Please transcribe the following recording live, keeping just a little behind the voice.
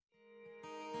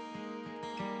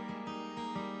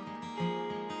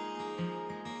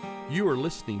You are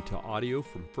listening to audio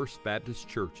from First Baptist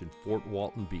Church in Fort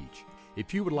Walton Beach.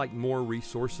 If you would like more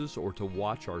resources or to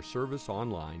watch our service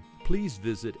online, please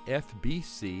visit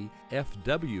fbcfwb.org.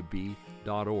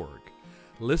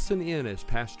 Listen in as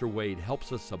Pastor Wade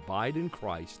helps us abide in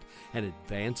Christ and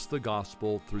advance the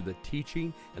gospel through the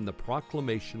teaching and the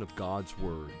proclamation of God's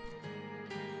Word.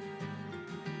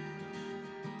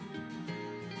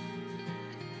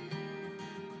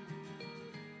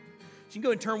 So you can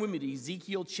go and turn with me to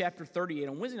Ezekiel chapter 38.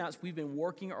 On Wednesday nights, we've been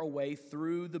working our way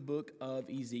through the book of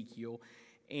Ezekiel,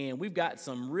 and we've got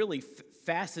some really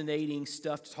fascinating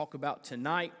stuff to talk about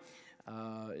tonight.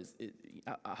 I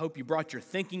hope you brought your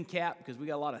thinking cap, because we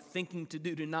got a lot of thinking to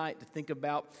do tonight to think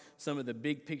about some of the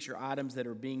big picture items that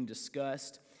are being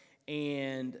discussed.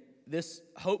 And this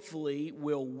hopefully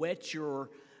will whet your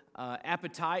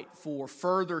appetite for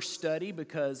further study,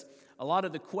 because a lot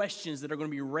of the questions that are going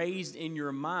to be raised in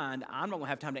your mind, I'm not going to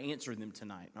have time to answer them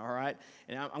tonight, all right?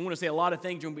 And I'm going to say a lot of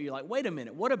things, you're going to be like, wait a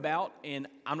minute, what about? And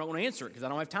I'm not going to answer it because I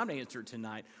don't have time to answer it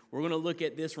tonight. We're going to look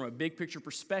at this from a big picture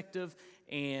perspective,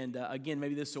 and again,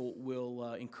 maybe this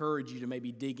will encourage you to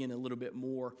maybe dig in a little bit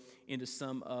more into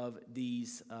some of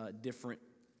these different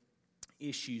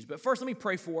issues. But first, let me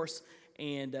pray for us,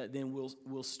 and then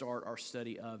we'll start our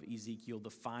study of Ezekiel,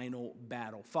 the final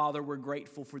battle. Father, we're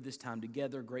grateful for this time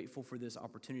together, grateful for this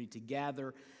opportunity to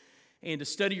gather and to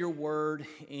study your word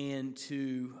and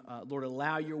to, Lord,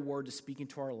 allow your word to speak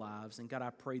into our lives. And God, I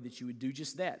pray that you would do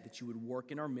just that you would work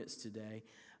in our midst today.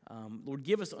 Lord,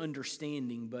 give us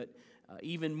understanding, but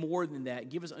even more than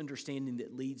that, give us understanding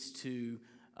that leads to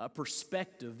a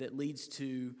perspective, that leads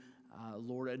to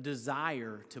Lord, a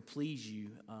desire to please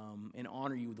you and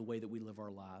honor you with the way that we live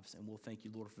our lives. And we'll thank you,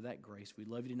 Lord, for that grace. We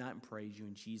love you tonight and praise you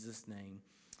in Jesus' name.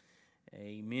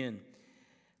 Amen.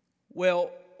 Well,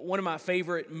 one of my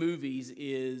favorite movies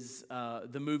is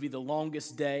the movie The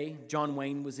Longest Day. John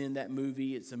Wayne was in that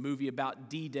movie. It's a movie about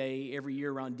D-Day. Every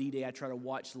year around D-Day, I try to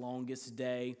watch Longest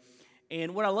Day.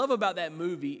 And what I love about that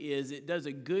movie is it does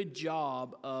a good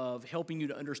job of helping you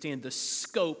to understand the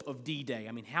scope of D-Day.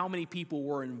 I mean, how many people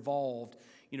were involved,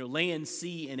 land,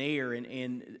 sea, and air,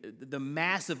 and the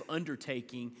massive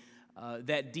undertaking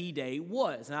that D-Day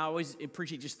was. And I always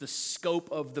appreciate just the scope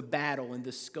of the battle and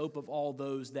the scope of all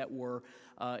those that were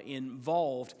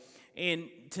involved. And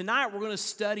tonight we're going to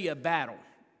study a battle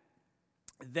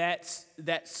that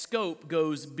scope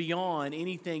goes beyond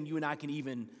anything you and I can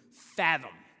even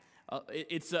fathom.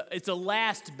 It's a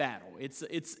last battle.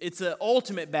 It's an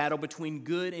ultimate battle between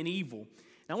good and evil.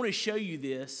 And I want to show you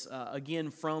this again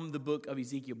from the book of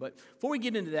Ezekiel. But before we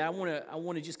get into that, I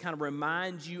want to just kind of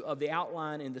remind you of the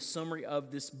outline and the summary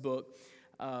of this book.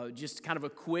 Just kind of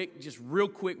real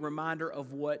quick reminder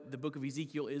of what the book of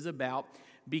Ezekiel is about.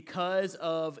 Because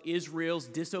of Israel's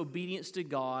disobedience to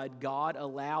God, God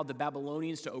allowed the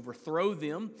Babylonians to overthrow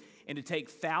them and to take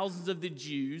thousands of the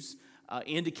Jews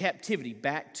into captivity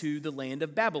back to the land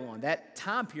of Babylon. That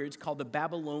time period is called the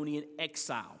Babylonian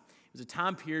exile. It was a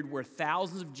time period where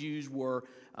thousands of Jews were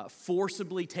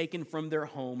forcibly taken from their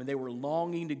home, and they were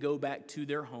longing to go back to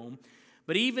their home.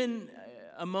 But even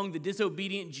among the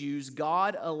disobedient Jews,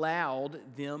 God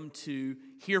allowed them to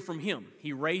hear from him.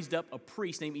 He raised up a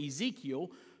priest named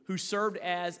Ezekiel who served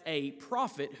as a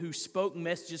prophet who spoke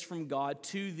messages from God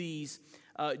to these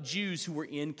Jews who were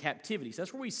in captivity. So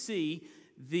that's where we see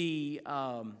the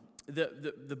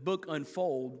book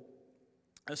unfold,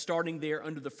 starting there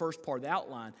under the first part of the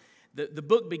outline. The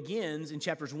book begins in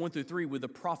chapters 1 through 3 with the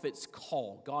prophet's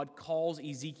call. God calls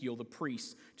Ezekiel, the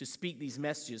priest, to speak these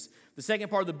messages. The second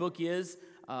part of the book is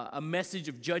a message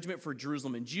of judgment for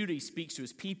Jerusalem and Judah. He speaks to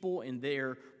his people and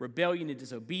their rebellion and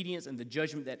disobedience and the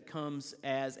judgment that comes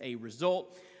as a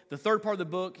result. The third part of the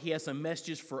book, he has some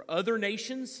messages for other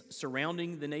nations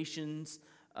surrounding the nation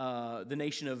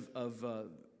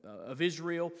of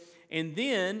Israel. And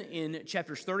then in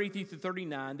chapters 33 through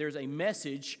 39, there's a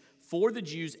message for the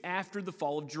Jews after the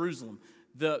fall of Jerusalem.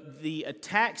 The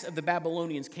attacks of the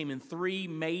Babylonians came in three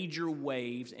major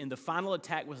waves, and the final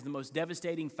attack was the most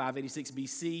devastating, 586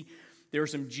 BC. There were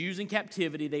some Jews in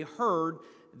captivity. They heard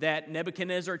that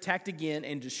Nebuchadnezzar attacked again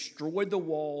and destroyed the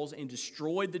walls and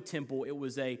destroyed the temple. It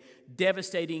was a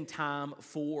devastating time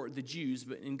for the Jews.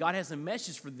 And God has a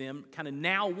message for them, kind of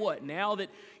now what? Now that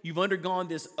you've undergone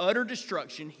this utter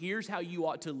destruction, here's how you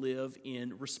ought to live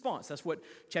in response. That's what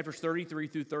chapters 33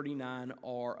 through 39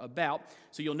 are about.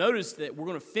 So you'll notice that we're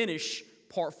going to finish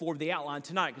part 4 of the outline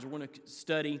tonight, because we're going to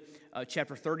study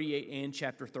chapter 38 and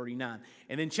chapter 39.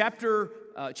 And then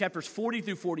chapters 40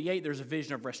 through 48, there's a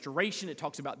vision of restoration. It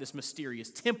talks about this mysterious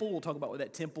temple. We'll talk about what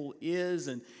that temple is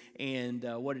and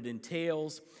what it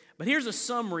entails. But here's a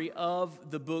summary of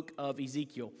the book of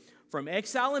Ezekiel. From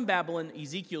exile in Babylon,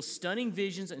 Ezekiel's stunning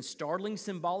visions and startling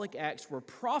symbolic acts were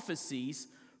prophecies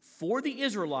for the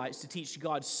Israelites to teach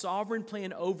God's sovereign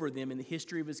plan over them in the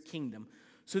history of his kingdom,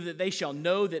 so that they shall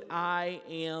know that I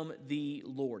am the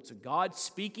Lord. So God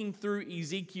speaking through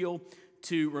Ezekiel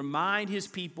to remind his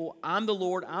people, I'm the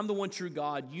Lord, I'm the one true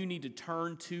God. You need to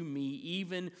turn to me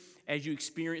even as you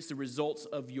experience the results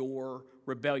of your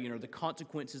rebellion or the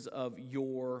consequences of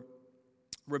your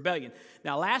rebellion.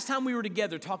 Now, last time we were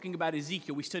together talking about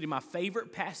Ezekiel, we studied my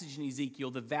favorite passage in Ezekiel,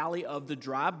 the Valley of the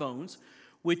Dry Bones,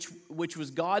 which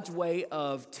was God's way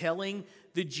of telling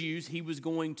the Jews he was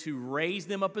going to raise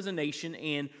them up as a nation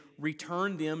and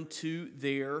return them to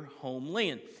their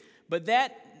homeland. But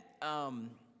that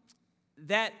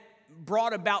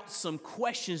brought about some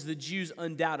questions the Jews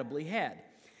undoubtedly had.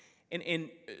 And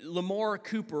Lamar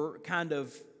Cooper kind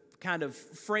of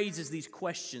phrases these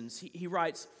questions. He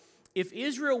writes, if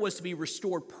Israel was to be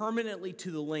restored permanently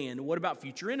to the land, what about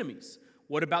future enemies?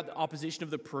 What about the opposition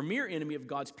of the premier enemy of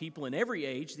God's people in every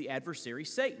age, the adversary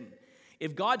Satan?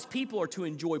 If God's people are to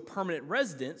enjoy permanent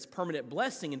residence, permanent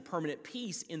blessing, and permanent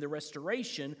peace in the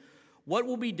restoration, what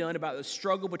will be done about the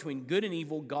struggle between good and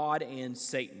evil, God and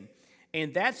Satan?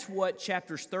 And that's what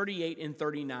chapters 38 and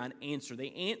 39 answer.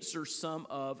 They answer some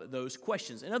of those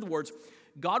questions. In other words,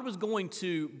 God was going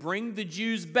to bring the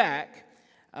Jews back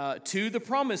to the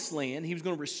promised land. He was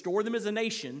going to restore them as a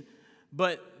nation,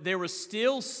 but there was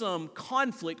still some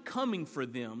conflict coming for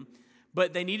them.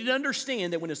 But they needed to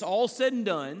understand that when it's all said and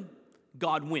done,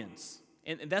 God wins.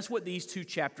 And that's what these two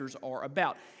chapters are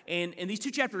about. And these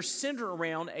two chapters center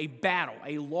around a battle,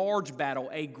 a large battle,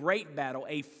 a great battle,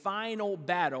 a final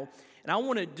battle. And I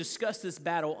want to discuss this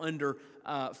battle under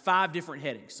 5 different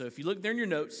headings. So if you look there in your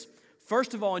notes,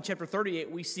 first of all, in chapter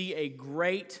 38, we see a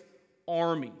great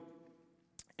army.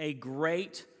 A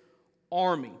great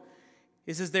army.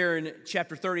 It says there in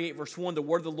chapter 38, verse 1, the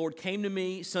word of the Lord came to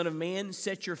me, Son of man,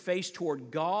 set your face toward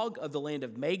Gog of the land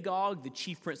of Magog, the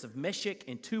chief prince of Meshech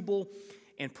and Tubal,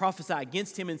 and prophesy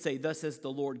against him and say, thus says the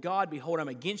Lord God, behold, I'm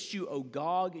against you, O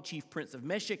Gog, chief prince of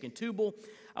Meshech and Tubal.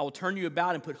 I will turn you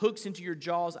about and put hooks into your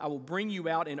jaws. I will bring you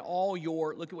out in all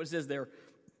your, look at what it says there,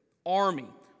 army,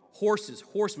 horses,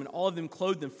 horsemen, all of them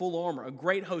clothed in full armor, a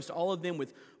great host, all of them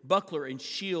with buckler and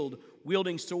shield,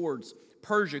 wielding swords.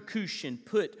 Persia, Cush, and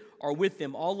Put are with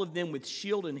them, all of them with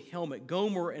shield and helmet.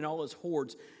 Gomer and all his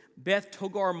hordes. Beth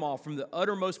Togarmah from the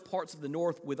uttermost parts of the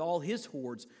north with all his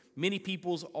hordes. Many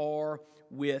peoples are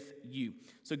with you.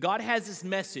 So God has this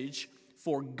message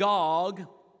for Gog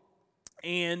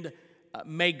and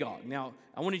Magog. Now,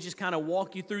 I want to just kind of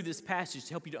walk you through this passage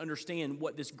to help you to understand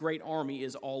what this great army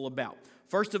is all about.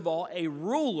 First of all, a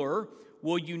ruler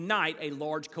will unite a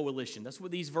large coalition. That's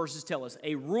what these verses tell us.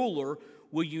 A ruler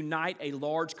will unite a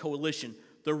large coalition.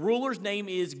 The ruler's name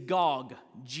is Gog,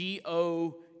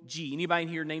 G-O-G. Anybody in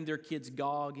here name their kids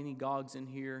Gog? Any Gogs in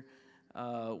here?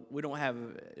 We don't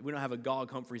have a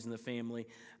Gog Humphreys in the family.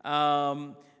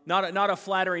 Not a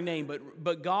flattering name,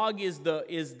 but Gog is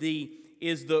the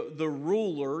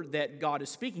ruler that God is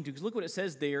speaking to. Because look what it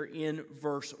says there in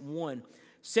verse 1.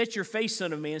 Set your face,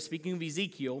 son of man, speaking of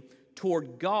Ezekiel,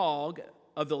 toward Gog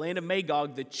of the land of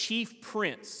Magog, the chief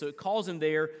prince. So it calls him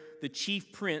there the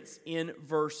chief prince in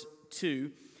verse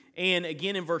 2. And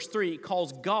again in verse 3, it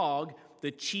calls Gog the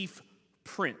chief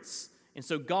prince. And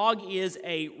so Gog is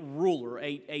a ruler,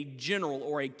 a general,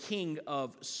 or a king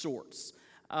of sorts.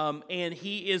 And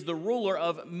he is the ruler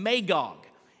of Magog.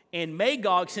 And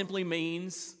Magog simply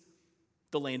means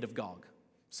the land of Gog.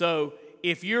 So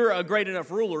if you're a great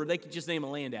enough ruler, they could just name a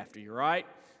land after you, right?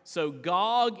 So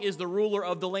Gog is the ruler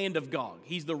of the land of Gog.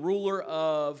 He's the ruler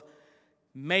of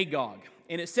Magog.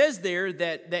 And it says there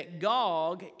that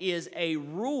Gog is a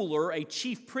ruler, a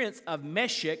chief prince of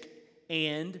Meshech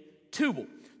and Tubal.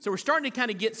 So we're starting to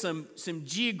kind of get some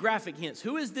geographic hints.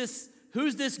 Who's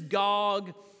this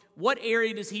Gog? What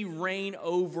area does he reign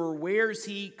over? Where is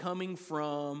he coming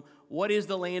from? What is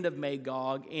the land of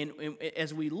Magog? And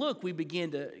as we look, we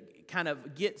begin to kind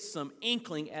of get some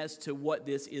inkling as to what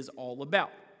this is all about.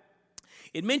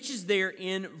 It mentions there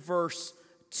in verse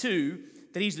 2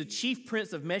 that he's the chief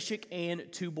prince of Meshech and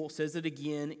Tubal. Says it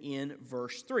again in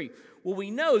verse 3. Well,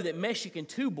 we know that Meshech and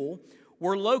Tubal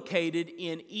were located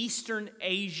in Eastern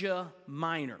Asia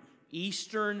Minor.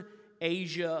 Eastern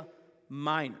Asia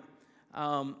Minor.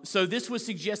 So this would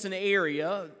suggest an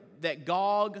area that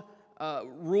Gog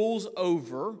rules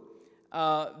over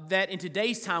that in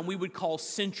today's time we would call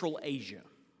Central Asia.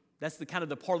 That's the kind of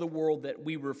the part of the world that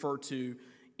we refer to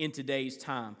in today's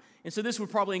time. And so this would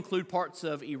probably include parts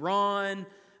of Iran,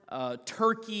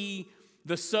 Turkey,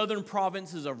 the southern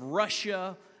provinces of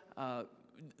Russia,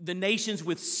 the nations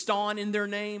with Stan in their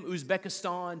name,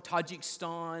 Uzbekistan,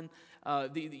 Tajikistan,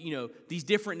 these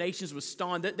different nations with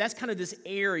Stan. That's kind of this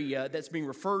area that's being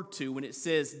referred to when it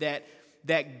says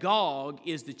that Gog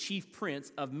is the chief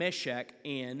prince of Meshech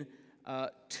and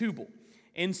Tubal.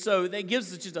 And so that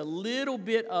gives us just a little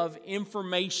bit of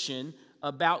information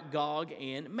about Gog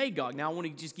and Magog. Now, I want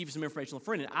to just give you some information on the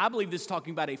front end. I believe this is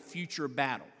talking about a future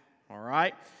battle, all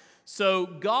right? So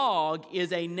Gog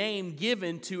is a name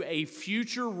given to a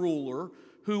future ruler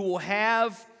who will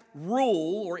have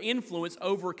rule or influence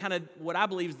over kind of what I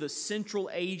believe is the Central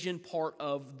Asian part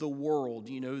of the world,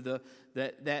 the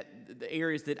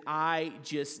areas that I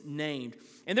just named.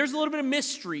 And there's a little bit of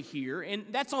mystery here, and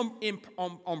that's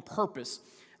on purpose.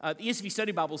 The ESV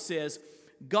Study Bible says,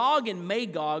 Gog and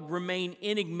Magog remain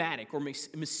enigmatic or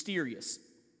mysterious.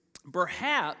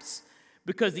 Perhaps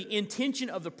because the intention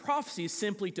of the prophecy is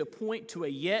simply to point to a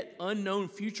yet unknown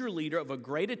future leader of a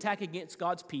great attack against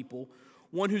God's people,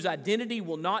 one whose identity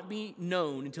will not be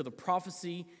known until the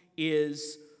prophecy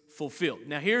is fulfilled.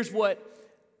 Now, here's what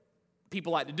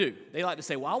people like to do. They like to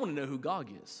say, well, I want to know who Gog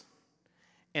is.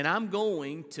 And I'm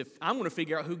going to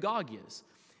figure out who Gog is.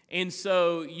 And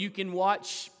so you can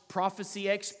watch prophecy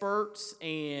experts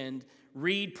and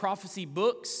read prophecy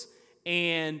books,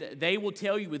 and they will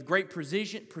tell you with great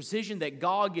precision that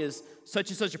Gog is such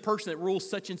and such a person that rules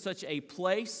such and such a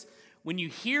place. When you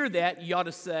hear that, you ought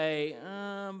to say,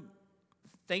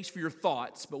 thanks for your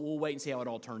thoughts, but we'll wait and see how it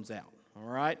all turns out, all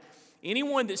right?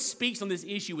 Anyone that speaks on this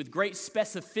issue with great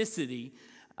specificity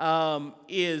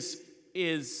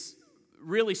is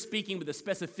really speaking with a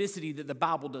specificity that the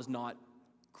Bible does not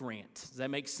grant. Does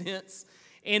that make sense?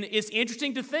 And it's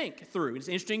interesting to think through. It's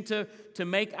interesting to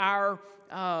make our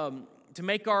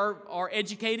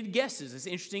educated guesses. It's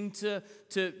interesting to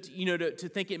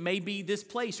think it may be this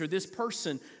place or this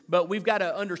person. But we've got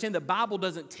to understand the Bible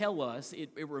doesn't tell us.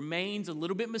 It remains a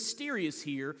little bit mysterious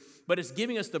here, but it's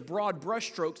giving us the broad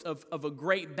brushstrokes of a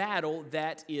great battle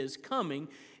that is coming.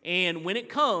 And when it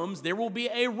comes, there will be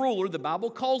a ruler, the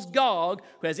Bible calls Gog,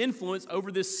 who has influence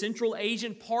over this Central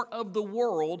Asian part of the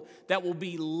world that will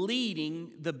be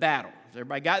leading the battle. Has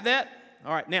everybody got that?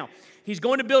 All right, now, he's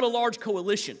going to build a large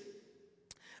coalition.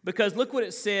 Because look what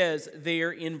it says there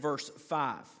in verse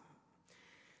 5. It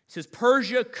says,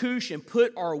 Persia, Cush, and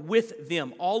Put are with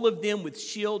them, all of them with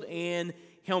shield and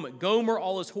helmet. Gomer,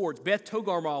 all his hordes. Beth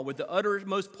Togarmah with the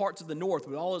uttermost parts of the north,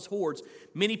 with all his hordes.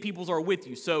 Many peoples are with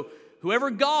you. So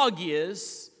whoever Gog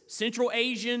is, Central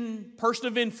Asian person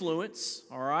of influence,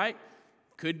 all right,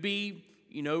 could be,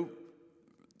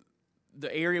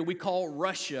 the area we call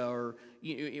Russia, or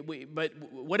but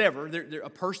whatever, they're a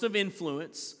person of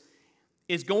influence,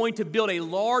 is going to build a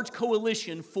large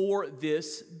coalition for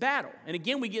this battle. And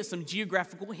again, we get some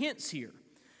geographical hints here.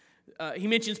 He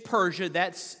mentions Persia,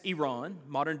 that's Iran,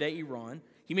 modern-day Iran.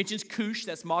 He mentions Cush,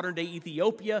 that's modern-day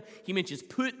Ethiopia. He mentions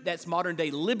Put, that's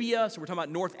modern-day Libya, so we're talking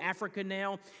about North Africa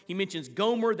now. He mentions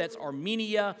Gomer, that's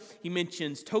Armenia. He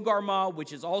mentions Togarmah,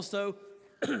 which is also,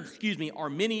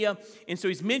 Armenia. And so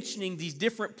he's mentioning these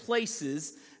different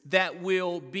places that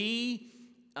will be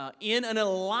in an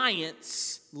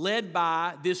alliance led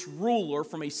by this ruler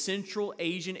from a Central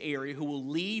Asian area who will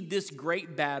lead this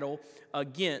great battle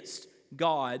against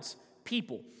God's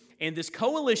people. And this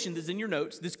coalition that's in your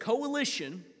notes, this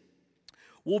coalition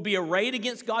will be arrayed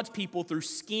against God's people through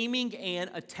scheming and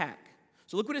attack.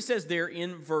 So look what it says there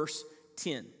in verse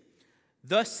 10.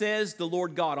 Thus says the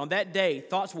Lord God, on that day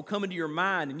thoughts will come into your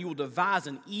mind and you will devise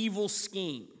an evil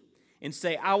scheme and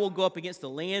say, I will go up against the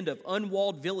land of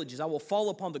unwalled villages. I will fall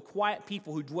upon the quiet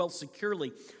people who dwell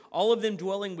securely, all of them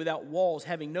dwelling without walls,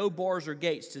 having no bars or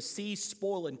gates, to seize,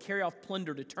 spoil, and carry off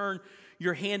plunder, to turn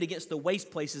your hand against the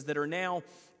waste places that are now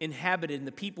inhabited, and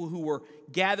the people who were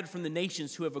gathered from the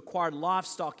nations who have acquired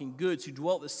livestock and goods, who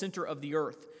dwell at the center of the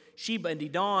earth. Sheba and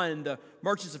Dedan and the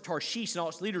merchants of Tarshish and all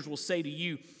its leaders will say to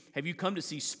you, have you come to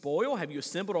see spoil? Have you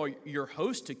assembled all your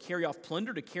host to carry off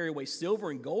plunder, to carry away silver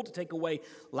and gold, to take away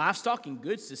livestock and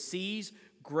goods, to seize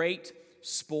great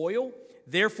spoil?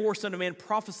 Therefore, son of man,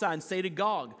 prophesy and say to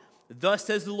Gog, thus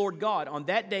says the Lord God, on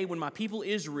that day when my people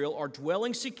Israel are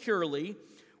dwelling securely,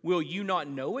 will you not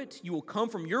know it? You will come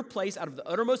from your place out of the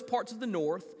uttermost parts of the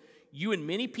north, you and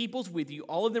many peoples with you,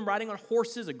 all of them riding on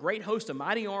horses, a great host, a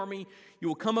mighty army. You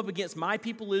will come up against my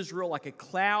people Israel like a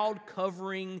cloud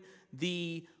covering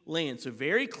the land. So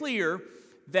very clear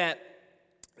that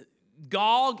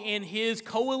Gog and his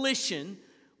coalition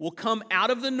will come out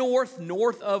of the north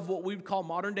of what we would call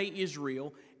modern-day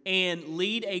Israel, and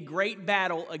lead a great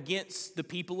battle against the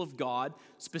people of God,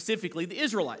 specifically the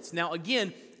Israelites. Now,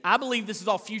 again, I believe this is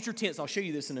all future tense. I'll show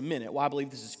you this in a minute, why I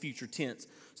believe this is future tense.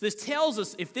 So this tells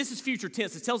us, if this is future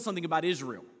tense, it tells us something about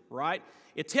Israel, right?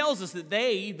 It tells us that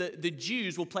the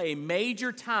Jews, will play a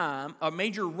major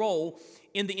role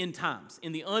in the end times,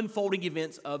 in the unfolding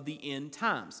events of the end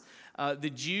times.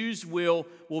 The Jews will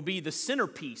be the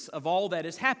centerpiece of all that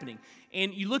is happening.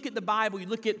 And you look at the Bible, you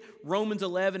look at Romans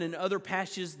 11 and other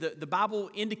passages, the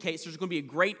Bible indicates there's going to be a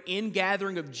great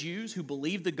ingathering of Jews who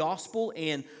believe the gospel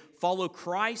and follow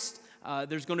Christ.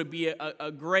 There's going to be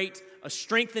a great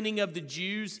strengthening of the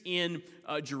Jews in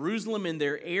Jerusalem, in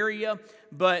their area.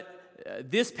 But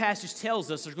this passage tells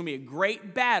us there's going to be a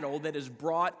great battle that is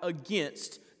brought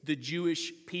against the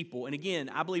Jewish people. And again,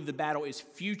 I believe the battle is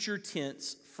future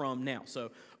tense from now.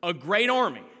 So a great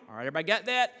army. All right, everybody got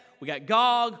that? We got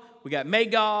Gog, we got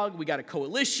Magog, we got a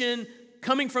coalition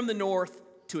coming from the north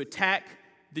to attack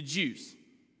the Jews.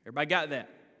 Everybody got that?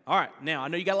 All right, now I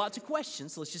know you got lots of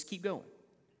questions, so let's just keep going.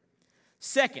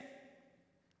 Second,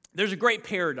 there's a great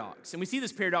paradox, and we see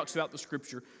this paradox throughout the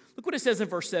scripture. Look what it says in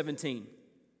verse 17.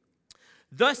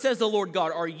 Thus says the Lord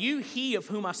God, are you he of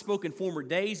whom I spoke in former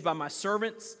days by my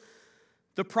servants,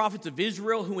 the prophets of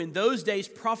Israel, who in those days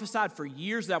prophesied for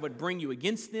years that I would bring you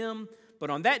against them? But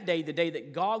on that day, the day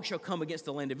that Gog shall come against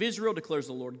the land of Israel, declares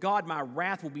the Lord God, my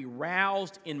wrath will be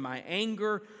roused in my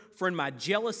anger, for in my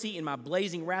jealousy, in my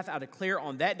blazing wrath, I declare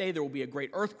on that day there will be a great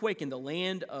earthquake in the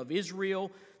land of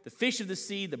Israel. The fish of the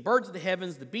sea, the birds of the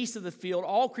heavens, the beasts of the field,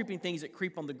 all creeping things that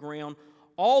creep on the ground,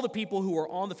 all the people who are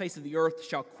on the face of the earth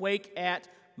shall quake at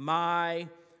my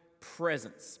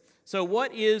presence. So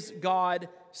what is God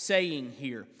saying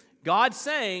here? God's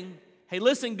saying, hey,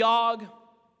 listen, Gog,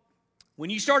 when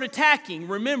you start attacking,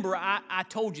 remember, I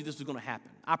told you this was going to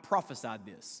happen. I prophesied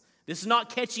this. This is not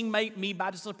catching me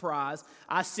by surprise.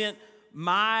 I sent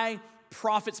my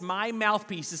prophets, my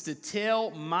mouthpieces, to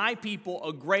tell my people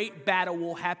a great battle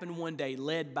will happen one day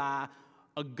led by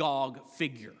a Gog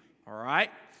figure. All right?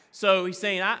 So he's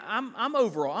saying,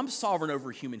 I'm sovereign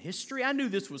over human history. I knew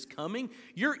this was coming.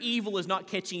 Your evil is not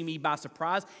catching me by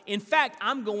surprise. In fact,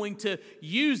 I'm going to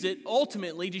use it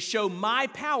ultimately to show my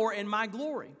power and my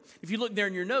glory. If you look there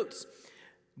in your notes,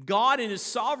 God in his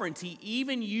sovereignty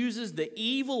even uses the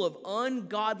evil of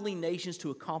ungodly nations to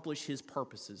accomplish his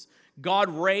purposes. God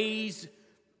raised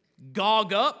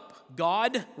Gog up,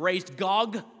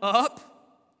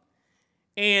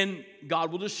 and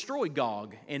God will destroy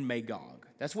Gog and Magog.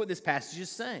 That's what this passage is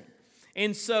saying.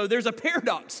 And so there's a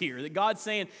paradox here that God's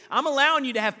saying, I'm allowing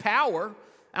you to have power.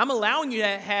 I'm allowing you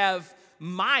to have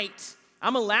might.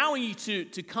 I'm allowing you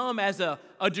to come as a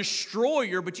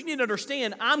destroyer, but you need to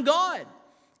understand, I'm God,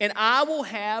 and I will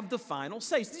have the final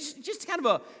say. So this is just kind of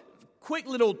a quick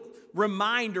little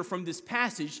reminder from this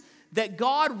passage that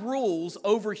God rules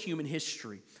over human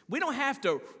history. We don't have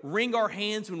to wring our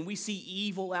hands when we see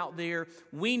evil out there.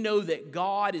 We know that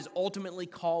God is ultimately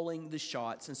calling the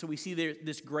shots. And so we see there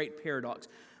this great paradox.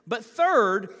 But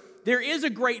third, there is a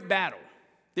great battle.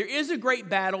 There is a great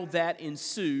battle that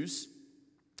ensues,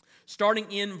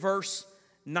 starting in verse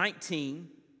 19.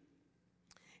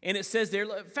 And it says there,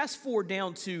 fast forward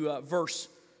down to verse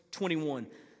 21.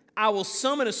 I will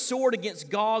summon a sword against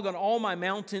Gog on all my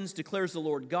mountains, declares the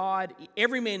Lord God.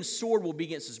 Every man's sword will be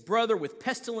against his brother. With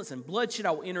pestilence and bloodshed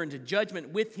I will enter into judgment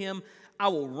with him. I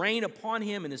will rain upon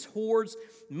him and his hordes,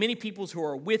 many peoples who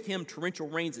are with him, torrential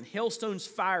rains and hailstones,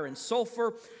 fire and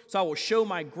sulfur. So I will show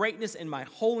my greatness and my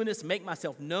holiness, make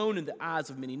myself known in the eyes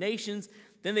of many nations.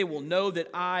 Then they will know that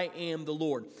I am the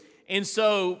Lord. And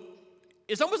so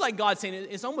it's almost like God saying,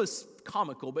 it's almost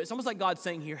comical, but it's almost like God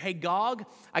saying here, hey, Gog,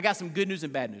 I got some good news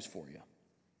and bad news for you.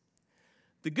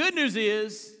 The good news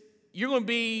is you're going to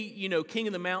be, king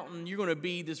of the mountain. You're going to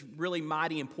be this really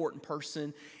mighty, important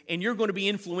person, and you're going to be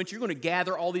influential. You're going to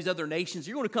gather all these other nations.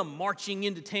 You're going to come marching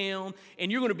into town,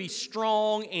 and you're going to be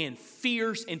strong and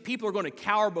fierce, and people are going to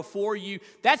cower before you.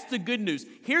 That's the good news.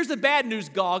 Here's the bad news,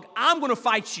 Gog. I'm going to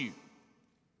fight you.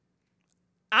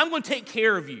 I'm going to take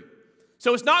care of you.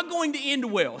 So it's not going to end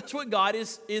well. That's what God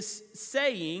is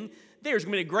saying. There's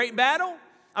going to be a great battle.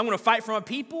 I'm going to fight for my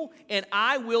people, and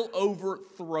I will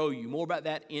overthrow you. More about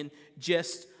that in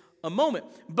just a moment.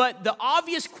 But the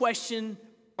obvious question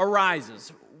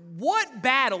arises. What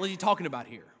battle is he talking about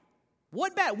here?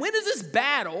 What battle? When is this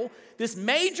battle, this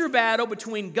major battle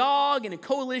between Gog and a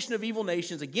coalition of evil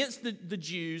nations against the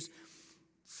Jews,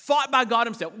 fought by God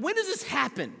himself? When does this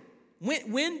happen?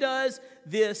 When does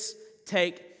this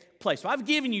take place? So I've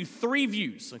given you three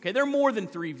views. Okay, there are more than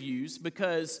three views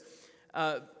because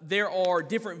there are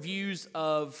different views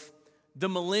of the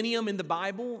millennium in the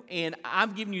Bible, and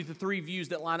I'm giving you the three views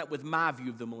that line up with my view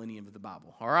of the millennium of the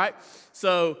Bible, all right?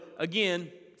 So,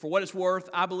 again, for what it's worth,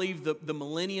 I believe the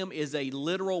millennium is a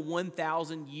literal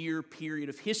 1,000-year period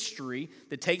of history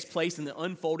that takes place in the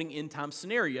unfolding end-time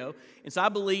scenario. And so I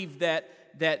believe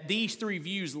that these three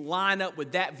views line up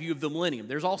with that view of the millennium.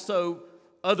 There's also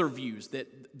other views that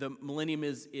the millennium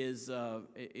is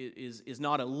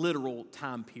not a literal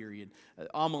time period,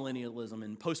 amillennialism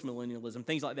and postmillennialism,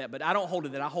 things like that. But I don't hold to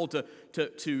that. I hold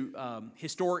to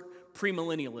historic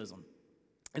premillennialism.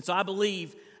 And so I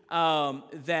believe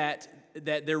that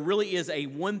there really is a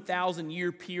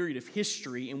 1,000-year period of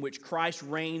history in which Christ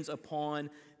reigns upon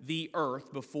the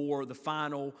earth before the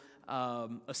final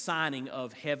assigning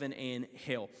of heaven and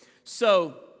hell.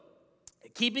 So,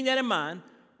 keeping that in mind,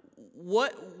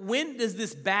 when does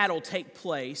this battle take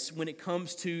place when it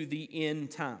comes to the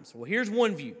end times? Well, here's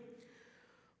one view.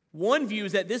 One view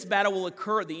is that this battle will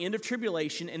occur at the end of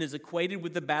tribulation and is equated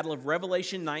with the battle of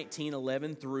Revelation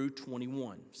 19:11 through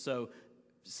 21. So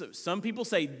some people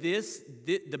say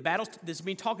the battle that's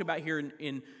being talked about here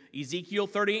in Ezekiel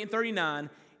 38 and 39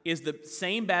 is the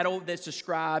same battle that's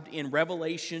described in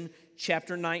Revelation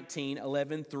chapter 19,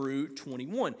 11 through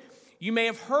 21. You may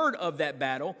have heard of that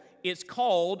battle. It's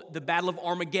called the Battle of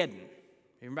Armageddon.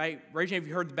 Everybody, raise your hand if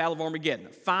you heard the Battle of Armageddon.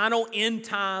 The final end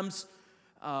times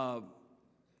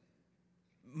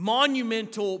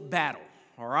monumental battle,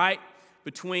 all right,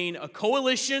 between a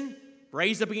coalition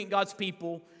raised up against God's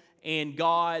people and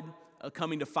God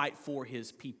coming to fight for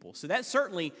his people. So that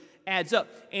certainly adds up.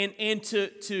 And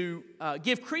to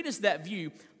give credence to that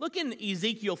view, look in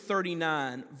Ezekiel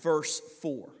 39, verse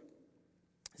 4.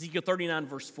 Ezekiel 39,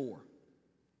 verse 4.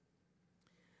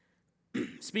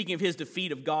 Speaking of his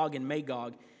defeat of Gog and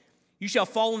Magog, you shall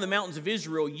fall in the mountains of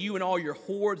Israel, you and all your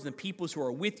hordes and the peoples who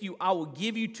are with you. I will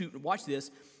give you to, watch this,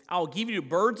 I will give you to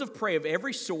birds of prey of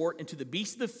every sort and to the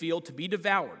beasts of the field to be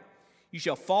devoured. You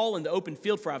shall fall in the open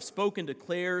field, for I have spoken,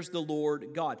 declares the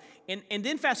Lord God. And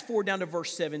then fast forward down to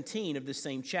verse 17 of this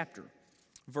same chapter.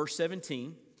 Verse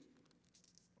 17.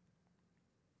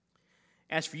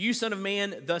 As for you, son of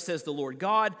man, thus says the Lord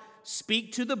God,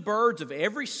 speak to the birds of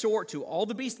every sort, to all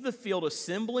the beasts of the field,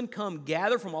 assemble and come,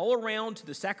 gather from all around to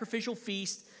the sacrificial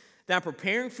feast, that I'm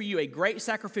preparing for you a great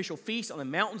sacrificial feast on the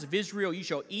mountains of Israel. You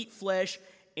shall eat flesh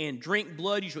and drink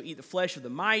blood. You shall eat the flesh of the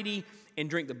mighty and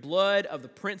drink the blood of the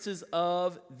princes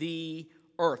of the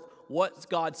earth. What's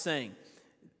God saying?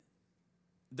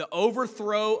 The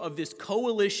overthrow of this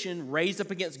coalition raised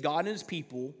up against God and his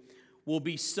people will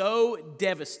be so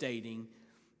devastating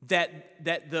that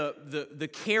the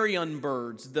carrion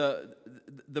birds,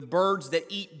 the birds that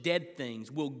eat dead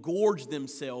things, will gorge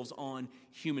themselves on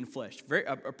human flesh.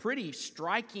 A pretty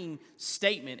striking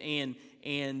statement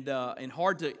and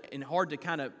hard to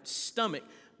kind of stomach,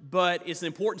 but it's an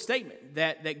important statement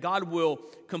that God will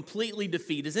completely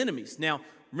defeat his enemies. Now,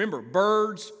 remember,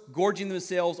 birds gorging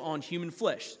themselves on human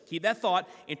flesh. Keep that thought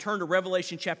and turn to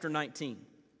Revelation chapter 19.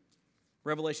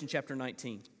 Revelation chapter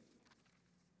 19.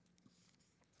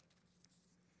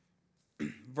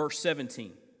 Verse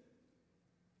 17.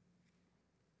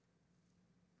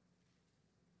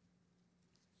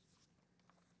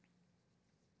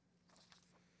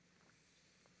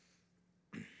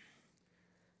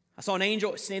 I saw an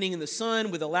angel standing in the sun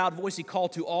with a loud voice. He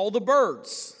called to all the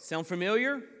birds. Sound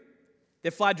familiar?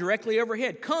 That fly directly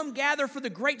overhead. Come gather for the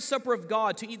great supper of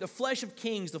God to eat the flesh of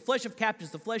kings, the flesh of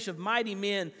captains, the flesh of mighty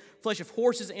men, flesh of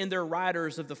horses and their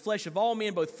riders, of the flesh of all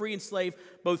men, both free and slave,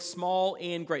 both small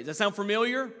and great. Does that sound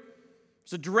familiar?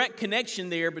 There's a direct connection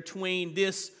there between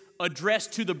this address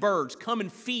to the birds. Come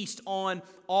and feast on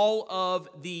all of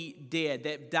the dead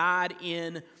that died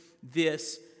in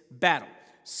this battle.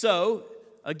 So,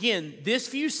 again, this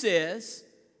view says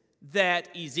that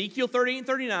Ezekiel 38 and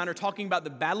 39 are talking about the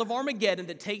Battle of Armageddon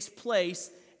that takes place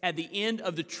at the end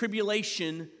of the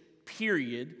tribulation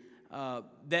period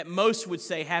that most would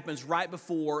say happens right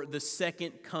before the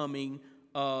second coming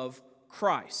of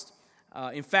Christ.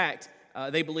 In fact,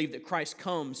 they believe that Christ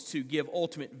comes to give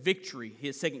ultimate victory.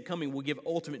 His second coming will give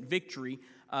ultimate victory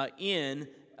in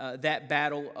that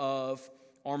Battle of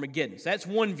Armageddon. So that's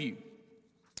one view.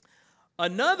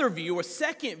 Another view, or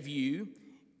second view,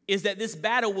 is that this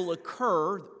battle will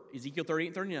occur, Ezekiel 38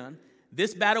 and 39,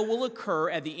 this battle will occur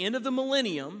at the end of the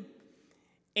millennium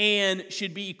and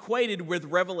should be equated with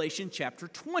Revelation chapter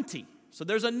 20. So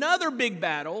there's another big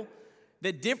battle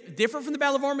that different from the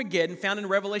Battle of Armageddon found in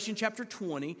Revelation chapter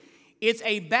 20. It's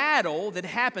a battle that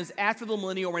happens after the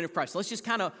millennial reign of Christ. So let's just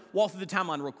kind of walk through the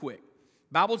timeline real quick.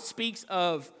 The Bible speaks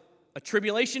of a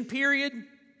tribulation period,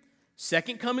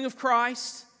 second coming of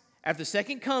Christ, After the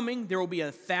second coming, there will be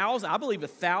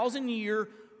 1,000-year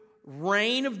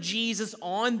reign of Jesus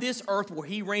on this earth where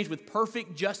he reigns with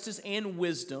perfect justice and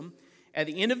wisdom. At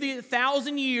the end of the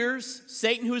 1,000 years,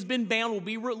 Satan, who has been bound, will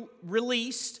be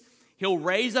released. He'll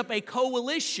raise up a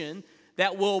coalition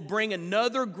that will bring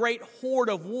another great horde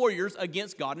of warriors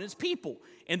against God and his people.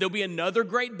 And there'll be another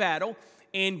great battle,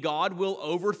 and God will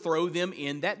overthrow them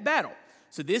in that battle.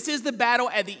 So this is the battle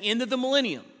at the end of the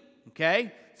millennium,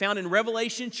 okay? Found in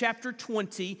Revelation chapter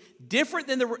 20, different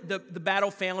than the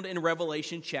battle found in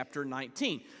Revelation chapter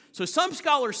 19. So some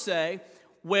scholars say,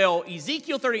 well,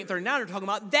 Ezekiel 38 and 39 are talking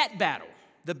about that battle,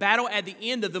 the battle at the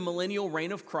end of the millennial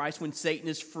reign of Christ when Satan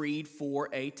is freed for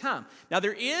a time. Now,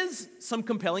 there is some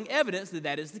compelling evidence that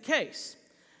that is the case.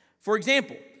 For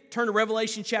example, turn to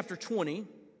Revelation chapter 20,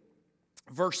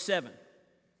 verse 7.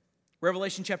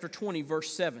 Revelation chapter 20,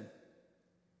 verse 7.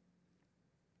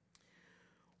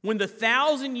 When the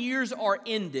 1,000 years are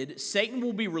ended, Satan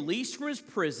will be released from his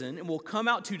prison and will come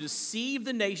out to deceive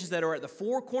the nations that are at the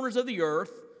four corners of the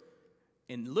earth.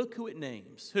 And look who it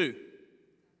names. Who?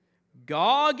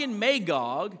 Gog and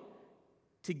Magog,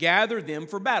 to gather them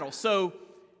for battle. So,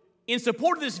 in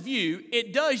support of this view,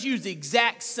 it does use the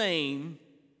exact same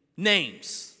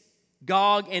names,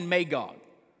 Gog and Magog,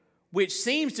 which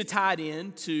seems to tie it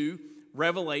into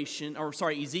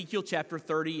Ezekiel chapter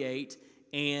 38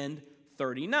 and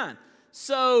 39.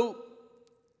 So,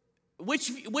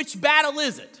 which battle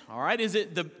is it? All right, is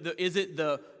it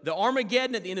the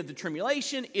Armageddon at the end of the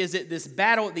tribulation? Is it this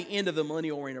battle at the end of the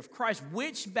millennial reign of Christ?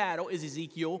 Which battle is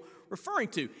Ezekiel referring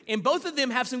to? And both of them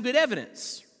have some good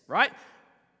evidence, right?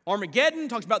 Armageddon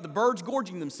talks about the birds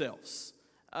gorging themselves.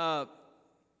 The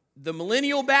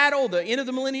millennial battle, the end of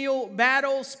the millennial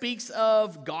battle, speaks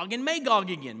of Gog and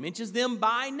Magog again, mentions them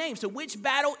by name. So which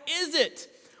battle is it?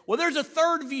 Well, there's a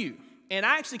third view. And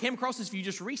I actually came across this view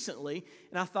just recently,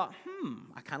 and I thought,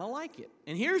 I kind of like it.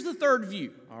 And here's the third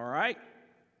view, all right?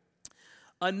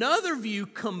 Another view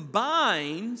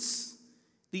combines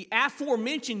the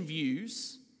aforementioned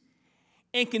views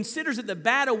and considers that the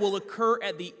battle will occur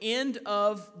at the end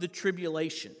of the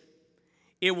tribulation.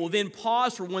 It will then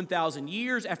pause for 1,000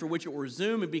 years, after which it will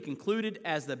resume and be concluded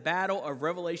as the battle of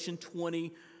Revelation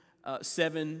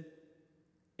 27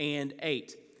 and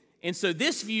 8. And so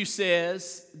this view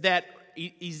says that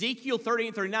Ezekiel 38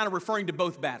 and 39 are referring to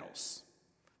both battles.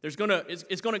 It's going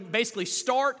to basically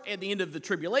start at the end of the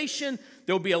tribulation.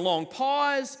 There will be a long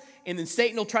pause, and then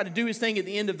Satan will try to do his thing at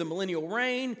the end of the millennial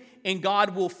reign, and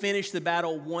God will finish the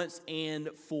battle once and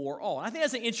for all. And I think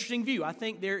that's an interesting view. I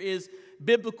think there is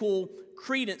biblical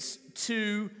credence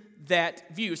to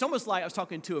that view. It's almost like I was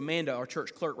talking to Amanda, our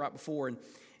church clerk, right before,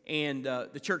 and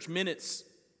the church minutes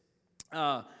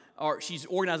she's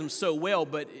organized them so well,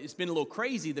 but it's been a little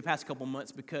crazy the past couple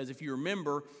months because if you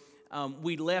remember,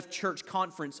 we left church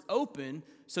conference open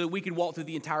so that we could walk through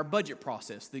the entire budget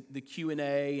process, the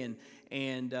Q&A and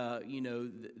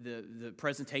the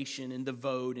presentation and the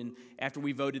vote. And after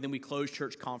we voted, then we closed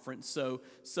church conference. So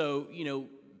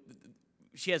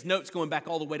she has notes going back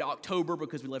all the way to October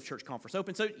because we left church conference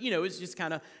open. So it's just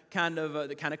kind of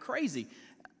crazy.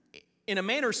 In a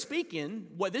manner of speaking,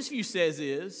 what this view says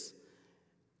is,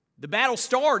 the battle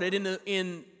started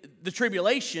in the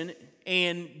tribulation,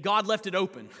 and God left it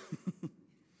open.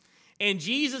 And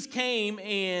Jesus came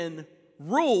and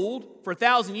ruled for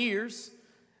 1,000 years,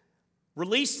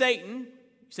 released Satan. You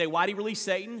say, why did he release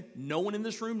Satan? No one in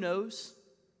this room knows.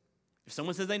 If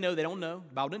someone says they know, they don't know.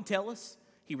 The Bible didn't tell us.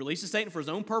 He releases Satan for his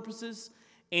own purposes,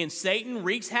 and Satan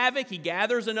wreaks havoc. He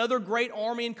gathers another great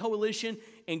army and coalition,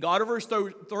 and God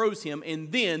overthrows him,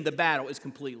 and then the battle is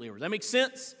completely over. Does that make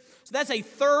sense? So that's a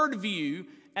third view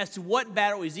as to what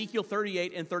battle Ezekiel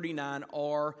 38 and 39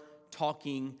 are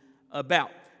talking about.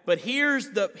 But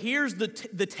here's the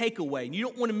takeaway, and you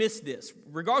don't want to miss this,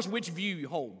 regardless of which view you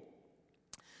hold.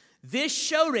 This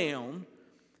showdown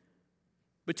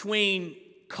between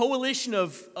coalition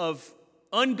of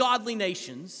ungodly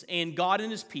nations and God and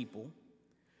his people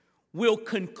will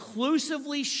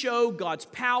conclusively show God's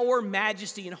power,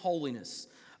 majesty, and holiness.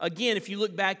 Again, if you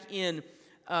look back in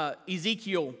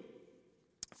Ezekiel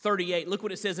 38, look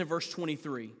what it says in verse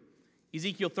 23.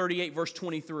 Ezekiel 38, verse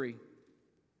 23.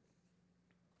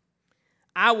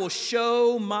 I will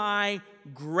show my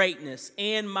greatness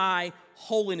and my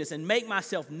holiness and make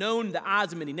myself known in the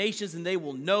eyes of many nations, and they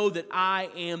will know that I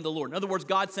am the Lord. In other words,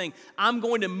 God's saying, I'm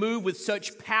going to move with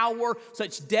such power,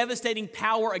 such devastating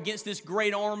power against this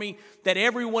great army that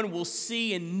everyone will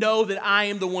see and know that I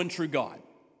am the one true God.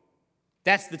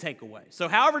 That's the takeaway. So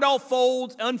however it all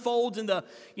unfolds in the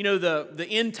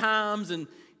end times and,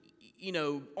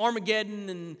 Armageddon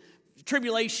and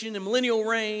tribulation and millennial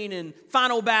reign and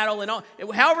final battle and all,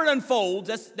 however it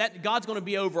unfolds, that God's going to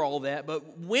be over all that.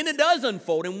 But when it does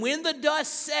unfold and when the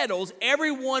dust settles,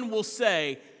 everyone will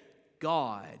say,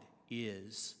 God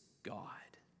is God.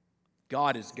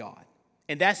 God is God.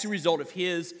 And that's the result of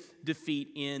his defeat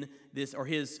in this, or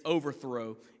his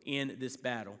overthrow in this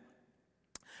battle.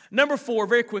 Number 4,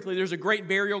 very quickly, there's a great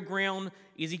burial ground,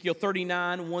 Ezekiel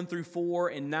 39, 1 through 4,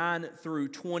 and 9 through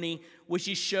 20, which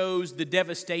just shows the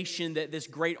devastation that this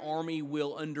great army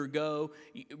will undergo.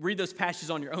 Read those passages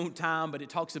on your own time, but it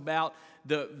talks about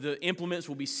the implements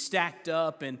will be stacked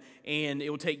up, and it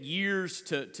will take years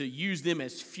to use them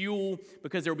as fuel,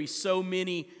 because there will be so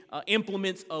many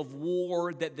implements of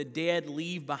war that the dead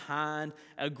leave behind.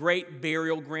 A great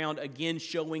burial ground, again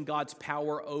showing God's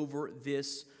power over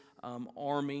this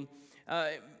army.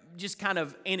 Just kind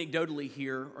of anecdotally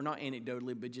here, or not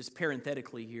anecdotally, but just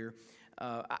parenthetically here,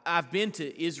 I've been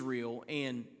to Israel,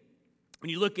 and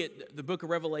when you look at the book of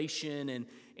Revelation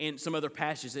and some other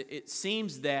passages, it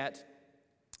seems that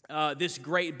this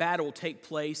great battle will take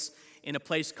place in a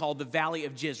place called the Valley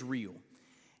of Jezreel,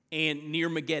 and near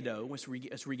Megiddo. That's where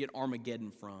we get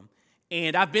Armageddon from.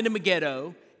 And I've been to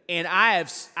Megiddo, and I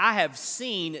have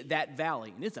seen that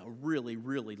valley, and it's a really,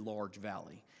 really large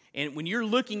valley. And when you're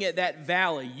looking at that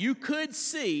valley, you could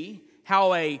see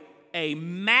how a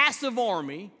massive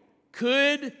army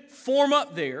could form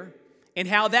up there, and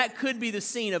how that could be the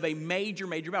scene of a major,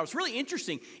 major battle. It's really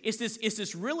interesting. It's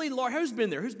this really large. Who's been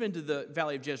there? Who's been to the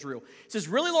Valley of Jezreel? It's this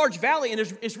really large valley, and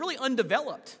it's really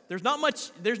undeveloped. There's not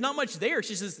much there. It's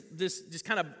just this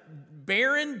kind of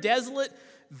barren, desolate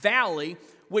valley,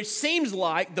 which seems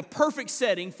like the perfect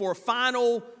setting for a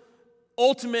final,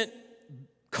 ultimate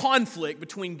conflict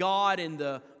between God and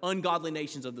the ungodly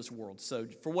nations of this world. So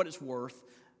for what it's worth,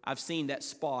 I've seen that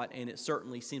spot, and it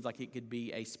certainly seems like it could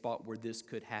be a spot where this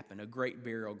could happen, a great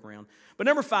burial ground. But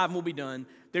number 5, and we'll be done,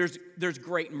 there's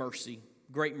great mercy,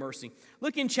 great mercy.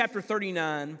 Look in chapter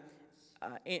 39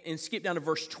 and skip down to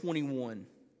verse 21.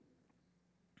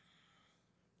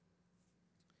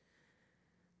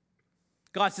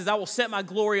 God says, I will set my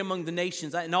glory among the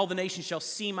nations, and all the nations shall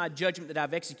see my judgment that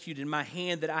I've executed, my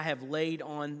hand that I have laid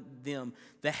on them.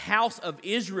 The house of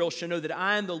Israel shall know that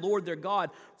I am the Lord their God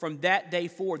from that day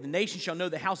forward. The nations shall know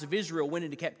the house of Israel went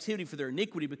into captivity for their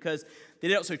iniquity, because they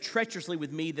dealt so treacherously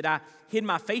with me that I hid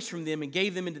my face from them and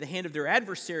gave them into the hand of their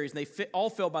adversaries, and they all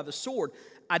fell by the sword.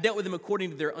 I dealt with them according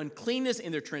to their uncleanness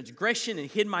and their transgression,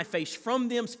 and hid my face from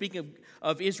them, speaking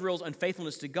of Israel's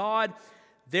unfaithfulness to God.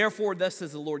 Therefore, thus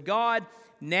says the Lord God,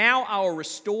 now I will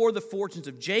restore the fortunes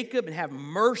of Jacob and have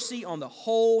mercy on the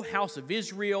whole house of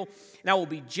Israel, and I will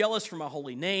be jealous for my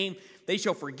holy name. They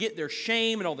shall forget their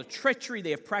shame and all the treachery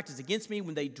they have practiced against me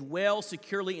when they dwell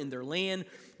securely in their land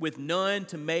with none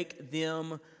to make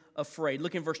them afraid.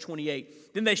 Look in verse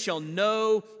 28. Then they shall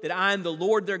know that I am the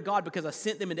Lord their God, because I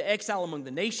sent them into exile among the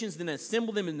nations, then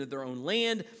assembled them into their own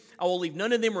land. I will leave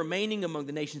none of them remaining among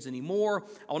the nations anymore.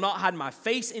 I will not hide my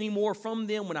face anymore from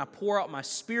them when I pour out my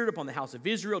spirit upon the house of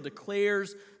Israel,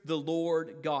 declares the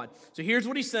Lord God. So here's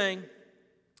what he's saying.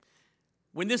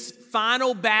 When this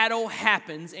final battle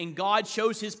happens and God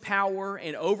shows his power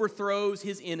and overthrows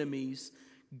his enemies,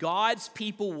 God's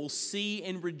people will see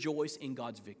and rejoice in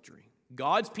God's victory.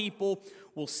 God's people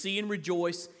will see and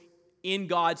rejoice in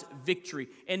God's victory.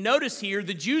 And notice here,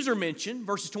 the Jews are mentioned,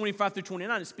 verses 25 through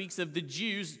 29. It speaks of the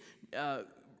Jews,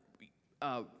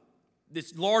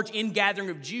 this large ingathering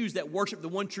of Jews that worship the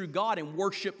one true God and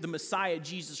worship the Messiah,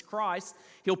 Jesus Christ.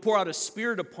 He'll pour out a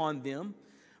spirit upon them.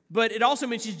 But it also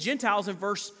mentions Gentiles in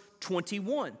verse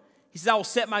 21. He says, I will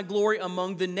set my glory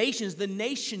among the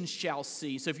nations shall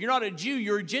see. So if you're not a Jew,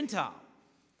 you're a Gentile.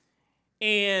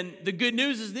 And the good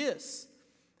news is this,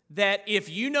 that if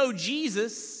you know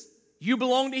Jesus, you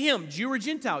belong to him. Jew or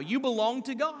Gentile, you belong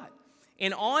to God.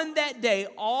 And on that day,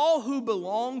 all who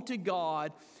belong to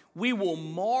God, we will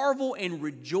marvel and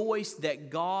rejoice that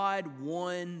God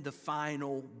won the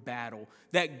final battle,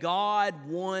 that God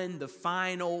won the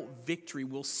final victory.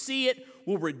 We'll see it,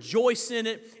 we'll rejoice in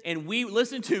it, and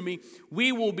listen to me,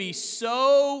 we will be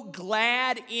so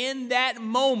glad in that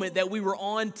moment that we were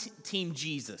on Team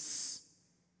Jesus.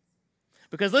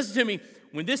 Because listen to me,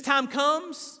 when this time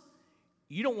comes,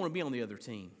 you don't want to be on the other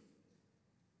team.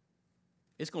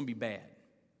 It's going to be bad.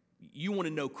 You want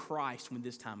to know Christ when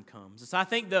this time comes. And so I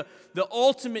think the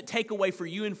ultimate takeaway for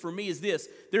you and for me is this.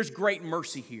 There's great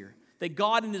mercy here. That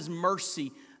God in his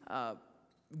mercy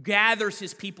gathers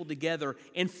his people together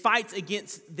and fights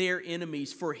against their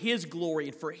enemies for his glory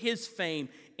and for his fame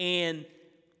and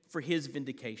for his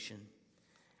vindication.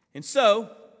 And so,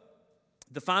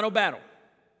 the final battle.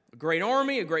 A great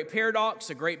army, a great paradox,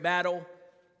 a great battle,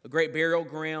 a great burial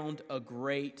ground, a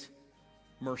great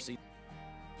mercy.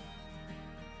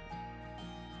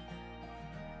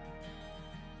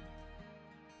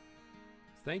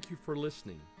 Thank you for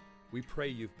listening. We pray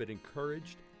you've been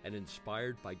encouraged and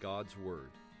inspired by God's Word.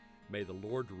 May the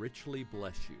Lord richly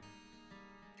bless you.